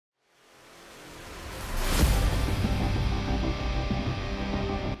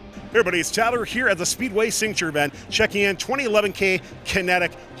Hey everybody, it's Tyler here at the Speedway Signature event, checking in 2011K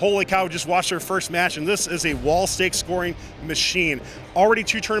Kinetic. Holy cow, we just watched their first match, and this is a wall stake scoring machine. Already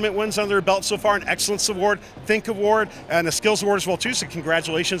 2 tournament wins under their belt so far, an Excellence Award, Think Award, and a Skills Award as well too, so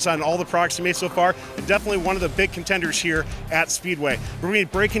congratulations on all the progress you made so far, and definitely one of the big contenders here at Speedway. We're going to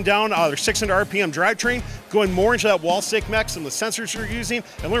be breaking down their 600 RPM drivetrain, going more into that wall stake mech, some of the sensors you're using,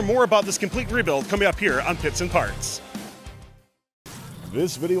 and learn more about this complete rebuild coming up here on Pits and Parts.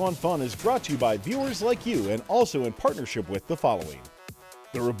 This video on fun is brought to you by viewers like you and also in partnership with the following.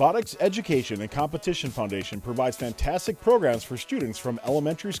 The Robotics Education and Competition Foundation provides fantastic programs for students from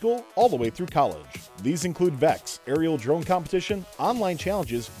elementary school all the way through college. These include VEX, aerial drone competition, online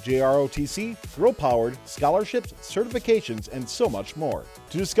challenges, JROTC, girl-powered, scholarships, certifications, and so much more.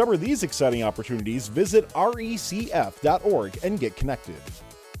 To discover these exciting opportunities, visit recf.org and get connected.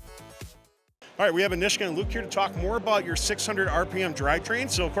 All right, we have Anishka and Luke here to talk more about your 600 RPM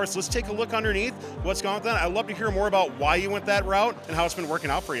drivetrain. So, of course, let's take a look underneath what's going on with that. I'd love to hear more about why you went that route and how it's been working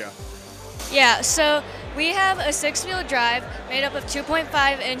out for you. Yeah, so we have a 6-wheel drive made up of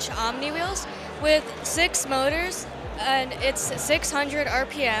 2.5-inch Omni wheels with 6 motors, and it's 600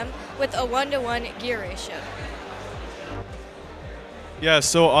 RPM with a 1-to-1 gear ratio. Yeah,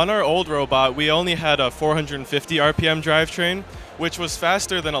 so on our old robot, we only had a 450 RPM drivetrain, which was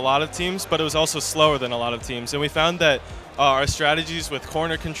faster than a lot of teams, but it was also slower than a lot of teams. And we found that our strategies with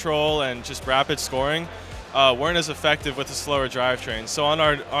corner control and just rapid scoring weren't as effective with a slower drivetrain. So on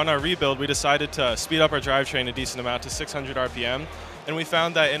our rebuild, we decided to speed up our drivetrain a decent amount to 600 RPM. And we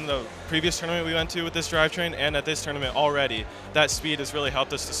found that in the previous tournament we went to with this drivetrain and at this tournament already, that speed has really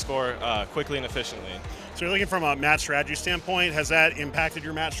helped us to score quickly and efficiently. So you're looking from a match strategy standpoint. Has that impacted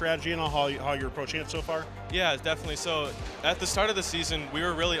your match strategy and how you're approaching it so far? Yeah, definitely. So at the start of the season, we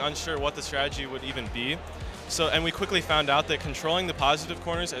were really unsure what the strategy would even be. And we quickly found out that controlling the positive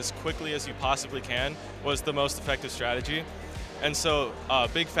corners as quickly as you possibly can was the most effective strategy. And so a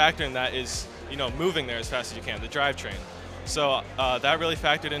big factor in that is, moving there as fast as you can, the drivetrain. So that really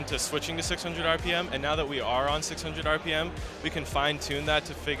factored into switching to 600 RPM, and now that we are on 600 RPM, we can fine-tune that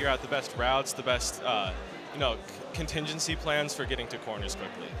to figure out the best routes, the best contingency plans for getting to corners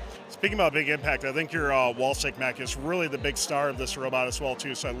quickly. Speaking about big impact, I think your wall stake mech is really the big star of this robot as well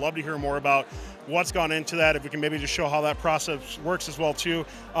too. So I'd love to hear more about what's gone into that. If we can maybe just show how that process works as well too.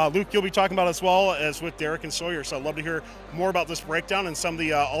 Luke, you'll be talking about as well as with Derek and Sawyer. So I'd love to hear more about this breakdown and some of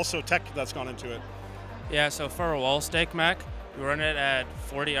the also tech that's gone into it. Yeah, so for a wall stake mech, we run it at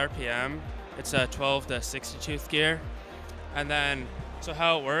 40 RPM. It's a 12 to 62th gear. And then, so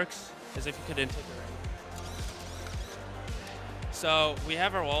how it works is if you could intake it. So we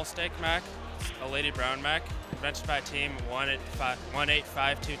have our wall stake mech, a Lady Brown mech, invented by team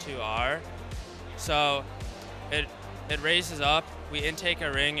 18522R. So it raises up, we intake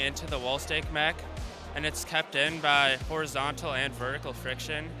a ring into the wall stake mech, and it's kept in by horizontal and vertical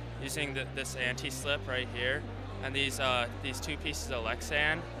friction using this anti-slip right here, and these 2 pieces of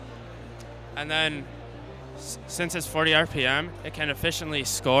Lexan. And then, since it's 40 RPM, it can efficiently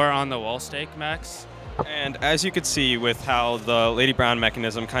score on the wall stake mechs. And as you could see with how the Lady Brown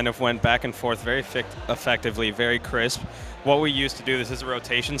mechanism kind of went back and forth very effectively, very crisp, what we used to do, this is a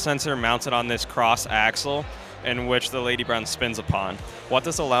rotation sensor mounted on this cross axle in which the Lady Brown spins upon. What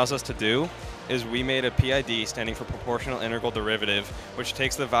this allows us to do is we made a PID standing for proportional integral derivative, which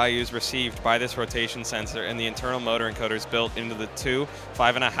takes the values received by this rotation sensor and the internal motor encoders built into the 2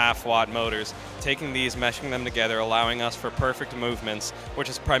 5.5 watt motors, taking these, meshing them together, allowing us for perfect movements, which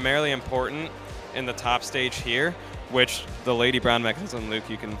is primarily important in the top stage here, which the Lady Brown mechanism, Luke,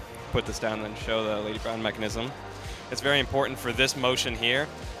 you can put this down and show the Lady Brown mechanism. It's very important for this motion here,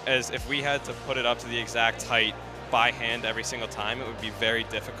 as if we had to put it up to the exact height by hand every single time, it would be very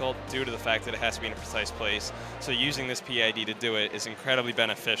difficult due to the fact that it has to be in a precise place. So using this PID to do it is incredibly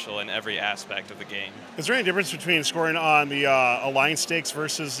beneficial in every aspect of the game. Is there any difference between scoring on the alliance stakes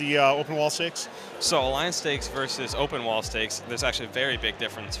versus the open wall stakes? So alliance stakes versus open wall stakes, there's actually a very big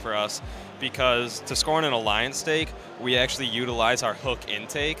difference for us, because to score on an alliance stake, we actually utilize our hook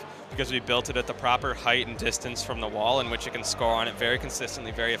intake, because we built it at the proper height and distance from the wall in which it can score on it very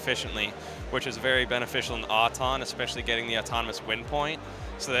consistently, very efficiently, which is very beneficial in auton, especially getting the autonomous win point,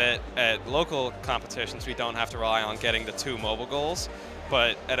 so that at local competitions we don't have to rely on getting the 2 mobile goals,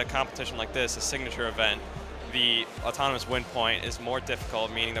 but at a competition like this, a signature event, the autonomous win point is more difficult,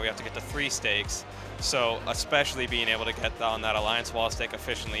 meaning that we have to get to 3 stakes. So especially being able to get on that alliance wall stake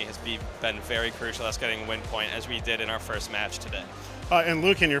efficiently has been very crucial, us getting a win point as we did in our first match today. And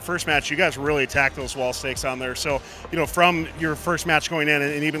Luke, in your first match, you guys really attacked those wall stakes on there. So, from your first match going in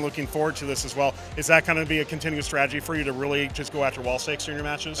and even looking forward to this as well, is that going to be a continuous strategy for you to really just go after wall stakes during your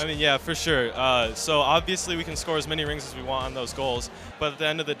matches? I mean, yeah, for sure. So obviously we can score as many rings as we want on those goals, but at the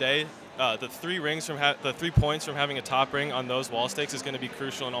end of the day, the 3 points from having a top ring on those wall stakes is going to be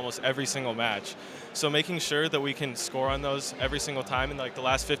crucial in almost every single match. So making sure that we can score on those every single time in like the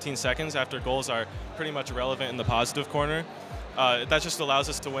last 15 seconds after goals are pretty much irrelevant in the positive corner. That just allows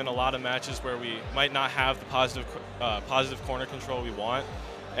us to win a lot of matches where we might not have the positive corner control we want.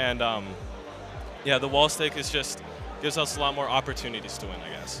 And yeah, the wall stake gives us a lot more opportunities to win, I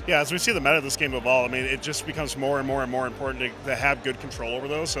guess. Yeah, as we see the meta of this game evolve, I mean, it just becomes more and more and more important to have good control over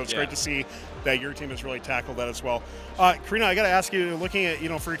those. So it's great to see that your team has really tackled that as well. Karina, I got to ask you, looking at,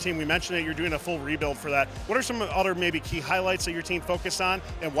 for your team, we mentioned that you're doing a full rebuild for that. What are some other maybe key highlights that your team focused on,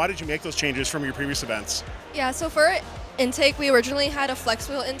 and why did you make those changes from your previous events? Yeah, so for intake, we originally had a flex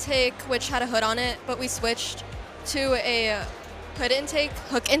wheel intake, which had a hood on it, but we switched to a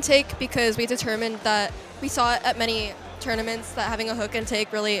hook intake, because we determined that we saw at many tournaments that having a hook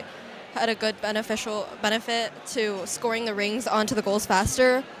intake really had a good benefit to scoring the rings onto the goals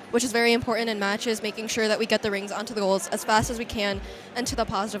faster, which is very important in matches, making sure that we get the rings onto the goals as fast as we can and to the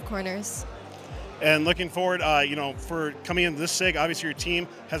positive corners. And looking forward, for coming into this SIG, obviously your team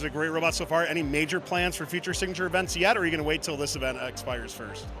has a great robot so far. Any major plans for future signature events yet, or are you going to wait till this event expires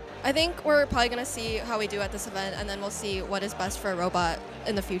first? I think we're probably going to see how we do at this event, and then we'll see what is best for a robot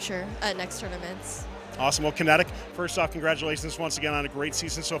in the future at next tournaments. Awesome. Well, Kinetic, first off, congratulations once again on a great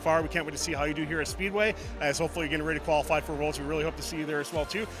season so far. We can't wait to see how you do here at Speedway, as hopefully you're getting ready to qualify for Worlds. We really hope to see you there as well,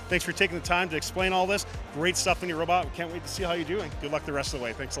 too. Thanks for taking the time to explain all this. Great stuff in your robot. We can't wait to see how you're doing. Good luck the rest of the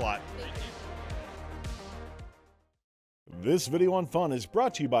way. Thanks a lot. This video on fun is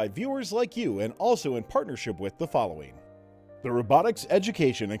brought to you by viewers like you and also in partnership with the following. The Robotics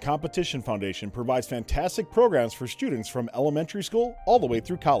Education and Competition Foundation provides fantastic programs for students from elementary school all the way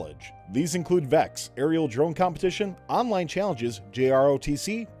through college. These include VEX, aerial drone competition, online challenges,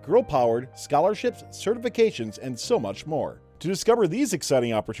 JROTC, girl-powered, scholarships, certifications, and so much more. To discover these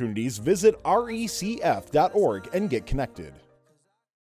exciting opportunities, visit recf.org and get connected.